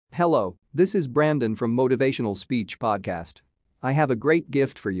Hello, this is Brandon from Motivational Speech Podcast. I have a great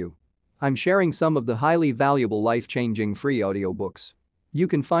gift for you. I'm sharing some of the highly valuable life-changing free audiobooks. You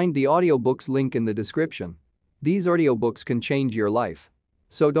can find the audiobooks link in the description. These audiobooks can change your life.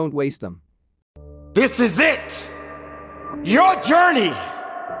 So don't waste them. This is it. Your journey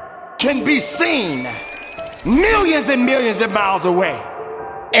can be seen millions and millions of miles away.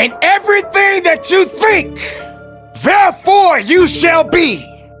 And everything that you think, therefore you shall be.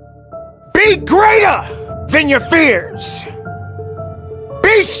 Be greater than your fears.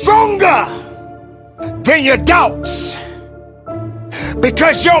 Be stronger than your doubts.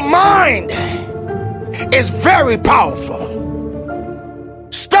 Because your mind is very powerful.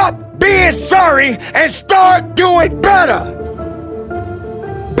 Stop being sorry and start doing better.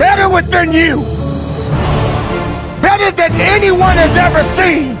 Better within you. Better than anyone has ever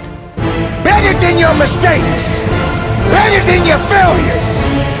seen. Better than your mistakes. Better than your failures.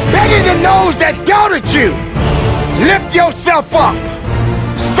 Better than those that doubted you. Lift yourself up.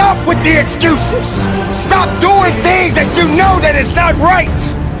 Stop with the excuses. Stop doing things that you know that is not right.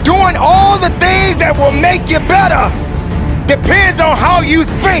 Doing all the things that will make you better depends on how you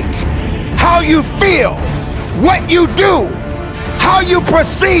think, how you feel, what you do, how you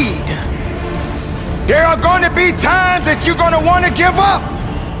proceed. There are going to be times that you're going to want to give up,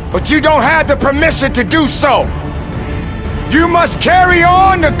 but you don't have the permission to do so. You must carry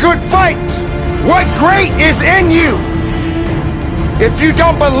on the good fight. What great is in you? If you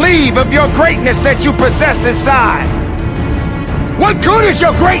don't believe of your greatness that you possess inside, what good is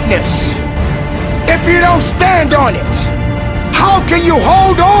your greatness if you don't stand on it? How can you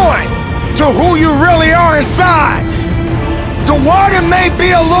hold on to who you really are inside? The water may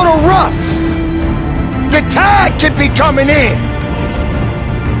be a little rough. The tide could be coming in.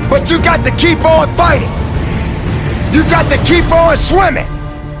 But you got to keep on fighting. You got to keep on swimming.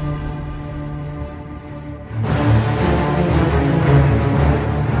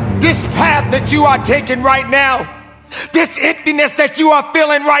 This path that you are taking right now, this emptiness that you are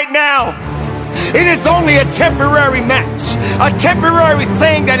feeling right now, it is only a temporary match, a temporary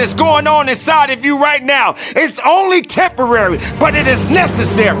thing that is going on inside of you right now. It's only temporary, but it is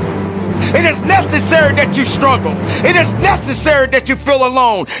necessary. It is necessary that you struggle. It is necessary that you feel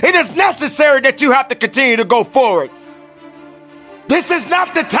alone. It is necessary that you have to continue to go forward. This is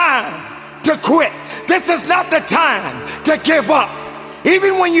not the time to quit. This is not the time to give up.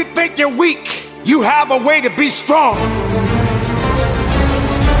 Even when you think you're weak, you have a way to be strong.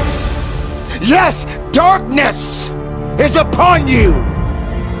 Yes, darkness is upon you,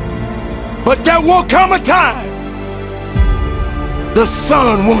 but there will come a time the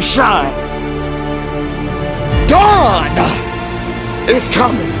sun will shine. Dawn is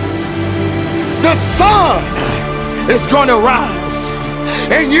coming. The sun is gonna rise,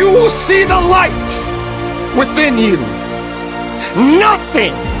 and you will see the light within you.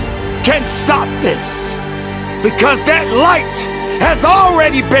 Nothing can stop this, because that light has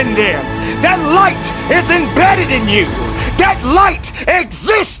already been there. That light is embedded in you. That light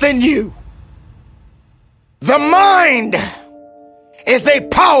exists in you. The mind is a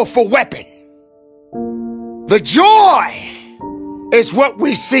powerful weapon. The joy is what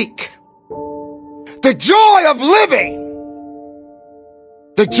we seek. The joy of living.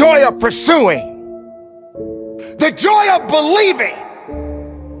 The joy of pursuing. The joy of believing.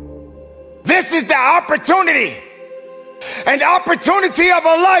 This is the opportunity, an opportunity of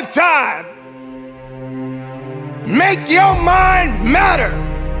a lifetime. Make your mind matter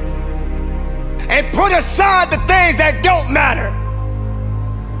and put aside the things that don't matter.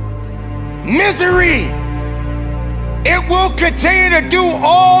 Misery, it will continue to do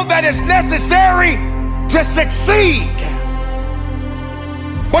all that is necessary to succeed.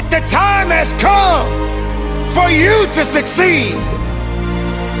 But the time has come for you to succeed,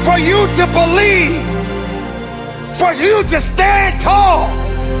 for you to believe, for you to stand tall,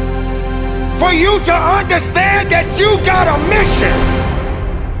 for you to understand that you got a mission,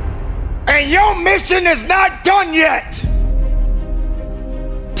 and your mission is not done yet.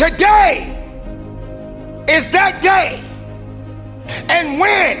 Today is that day. And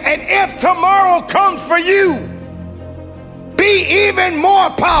when and if tomorrow comes for you, be even more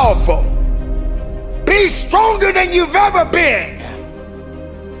powerful. Be stronger than you've ever been.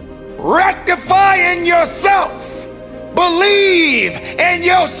 Rectify in yourself. Believe in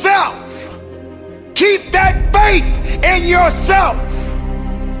yourself. Keep that faith in yourself.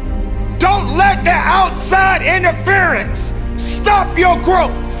 Don't let the outside interference stop your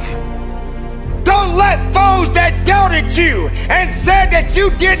growth. Don't let those that doubted you and said that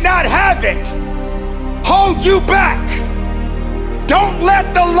you did not have it hold you back. Don't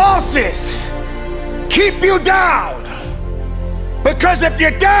let the losses keep you down. Because if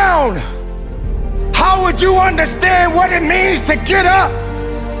you're down, how would you understand what it means to get up?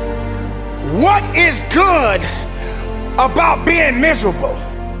 What is good about being miserable?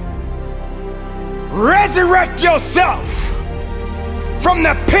 Resurrect yourself from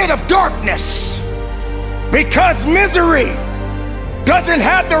the pit of darkness, because misery doesn't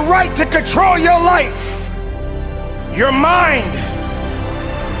have the right to control your life, your mind,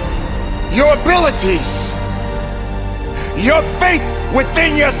 your abilities, your faith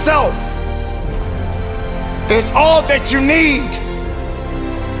within yourself is all that you need.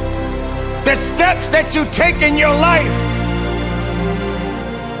 The steps that you take in your life,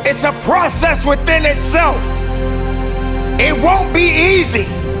 it's a process within itself. It won't be easy,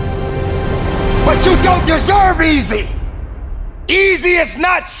 but you don't deserve easy. Easy is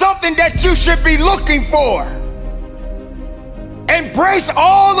not something that you should be looking for. Embrace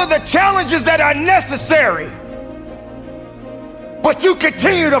all of the challenges that are necessary, but you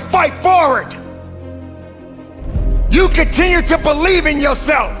continue to fight forward. You continue to believe in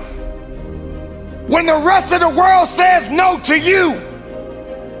yourself. When the rest of the world says no to you,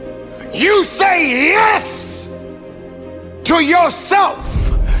 you say yes to yourself.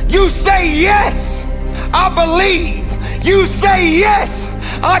 You say yes, I believe. You say yes,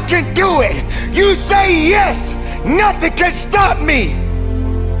 I can do it. You say yes, nothing can stop me.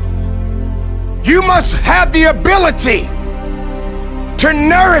 You must have the ability to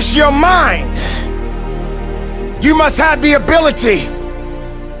nourish your mind. You must have the ability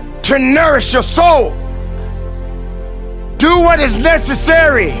to nourish your soul. Do what is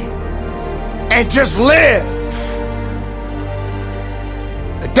necessary and just live.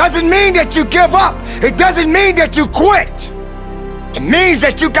 It doesn't mean that you give up. It doesn't mean that you quit. It means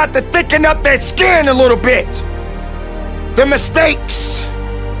that you got to thicken up that skin a little bit. The mistakes,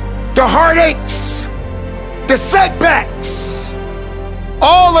 the heartaches, the setbacks,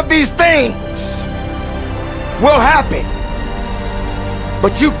 all of these things will happen.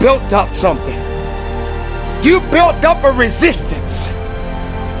 But you built up something. You built up a resistance.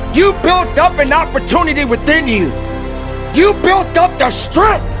 You built up an opportunity within you. You built up the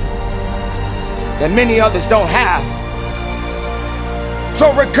strength that many others don't have.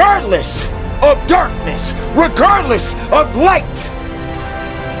 So regardless of darkness, regardless of light,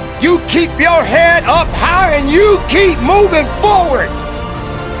 you keep your head up high and you keep moving forward.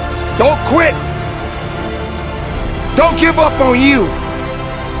 Don't quit. Don't give up on you.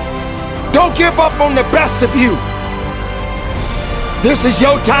 Don't give up on the best of you. This is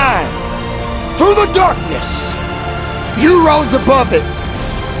your time. Through the darkness, you rose above it.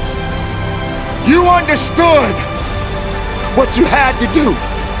 You understood what you had to do.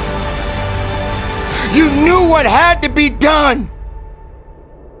 You knew what had to be done,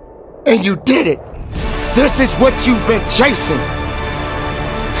 and you did it. This is what you've been chasing.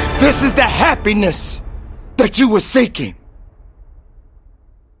 This is the happiness that you were seeking.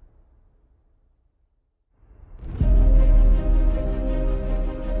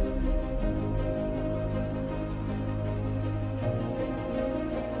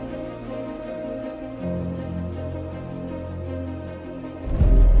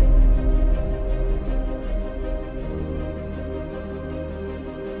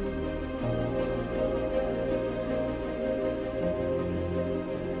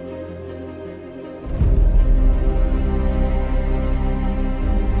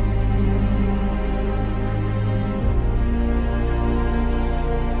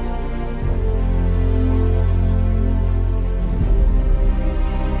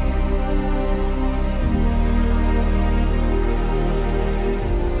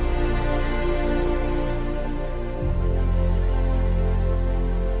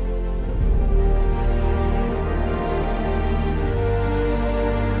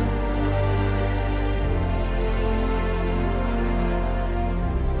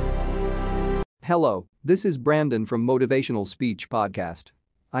 Hello, this is Brandon from Motivational Speech Podcast.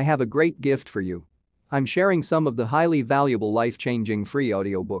 I have a great gift for you. I'm sharing some of the highly valuable life-changing free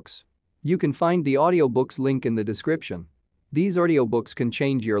audiobooks. You can find the audiobooks link in the description. These audiobooks can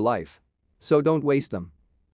change your life. So don't waste them.